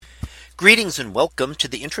Greetings and welcome to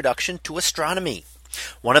the introduction to astronomy.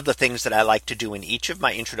 One of the things that I like to do in each of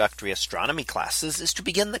my introductory astronomy classes is to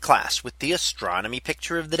begin the class with the astronomy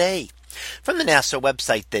picture of the day from the NASA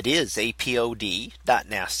website, that is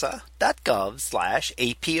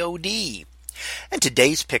apod.nasa.gov/apod. And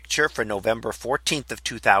today's picture for November 14th of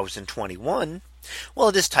 2021. Well,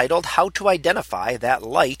 it is titled "How to Identify That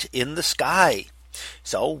Light in the Sky."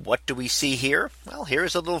 So what do we see here? Well,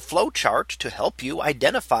 here's a little flow chart to help you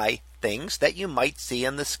identify things that you might see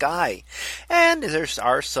in the sky. And there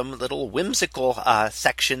are some little whimsical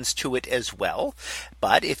sections to it as well.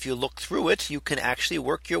 But if you look through it, you can actually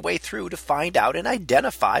work your way through to find out and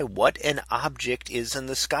identify what an object is in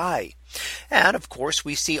the sky. And of course,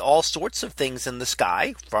 we see all sorts of things in the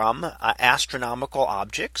sky, from astronomical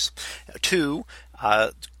objects to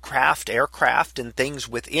aircraft and things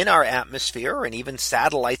within our atmosphere, and even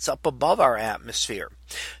satellites up above our atmosphere.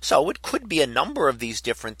 So it could be a number of these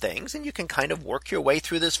different things, and you can kind of work your way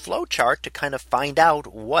through this flow chart to kind of find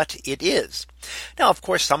out what it is. Now, of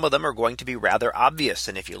course, some of them are going to be rather obvious.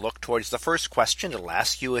 And if you look towards the first question, it'll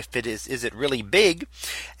ask you if it is it really big?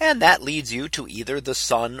 And that leads you to either the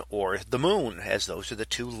sun or the moon, as those are the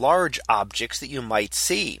two large objects that you might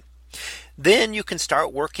see. Then you can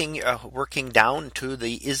start working down to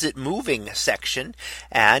the "is it moving" section,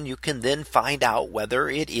 and you can then find out whether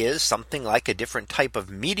it is something like a different type of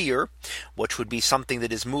meteor, which would be something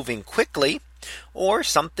that is moving quickly, or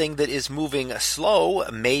something that is moving slow,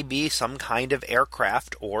 maybe some kind of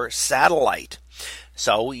aircraft or satellite.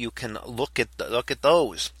 So you can look at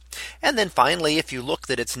those. And then finally, if you look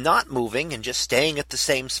that it's not moving and just staying at the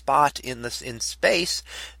same spot in space,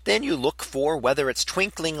 then you look for whether it's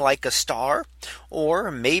twinkling like a star,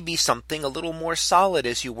 or maybe something a little more solid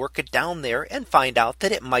as you work it down there and find out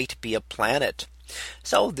that it might be a planet.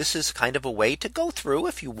 So this is kind of a way to go through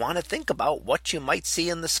if you want to think about what you might see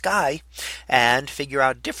in the sky and figure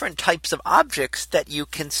out different types of objects that you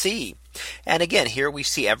can see. And again, here we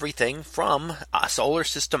see everything from solar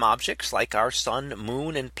system objects like our sun,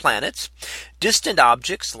 moon, and planets, distant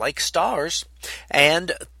objects like stars,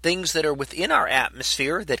 and things that are within our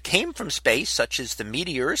atmosphere that came from space, such as the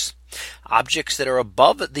meteors, objects that are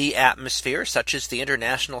above the atmosphere, such as the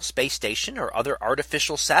International Space Station or other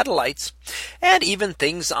artificial satellites, and even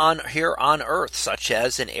things here on Earth, such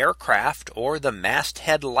as an aircraft or the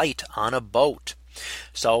masthead light on a boat.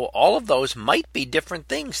 So all of those might be different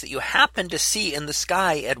things that you happen to see in the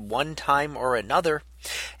sky at one time or another.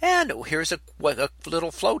 And here's a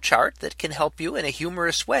little flow chart that can help you in a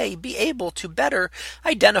humorous way be able to better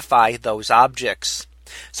identify those objects.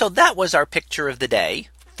 So that was our picture of the day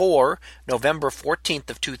for November 14th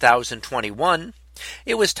of 2021.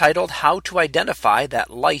 It was titled "How to Identify That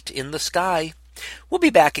Light in the Sky." We'll be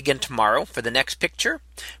back again tomorrow for the next picture,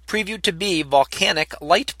 previewed to be volcanic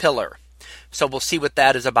light pillar. So we'll see what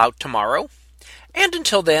that is about tomorrow. And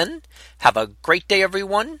until then, have a great day,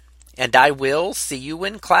 everyone, and I will see you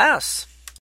in class.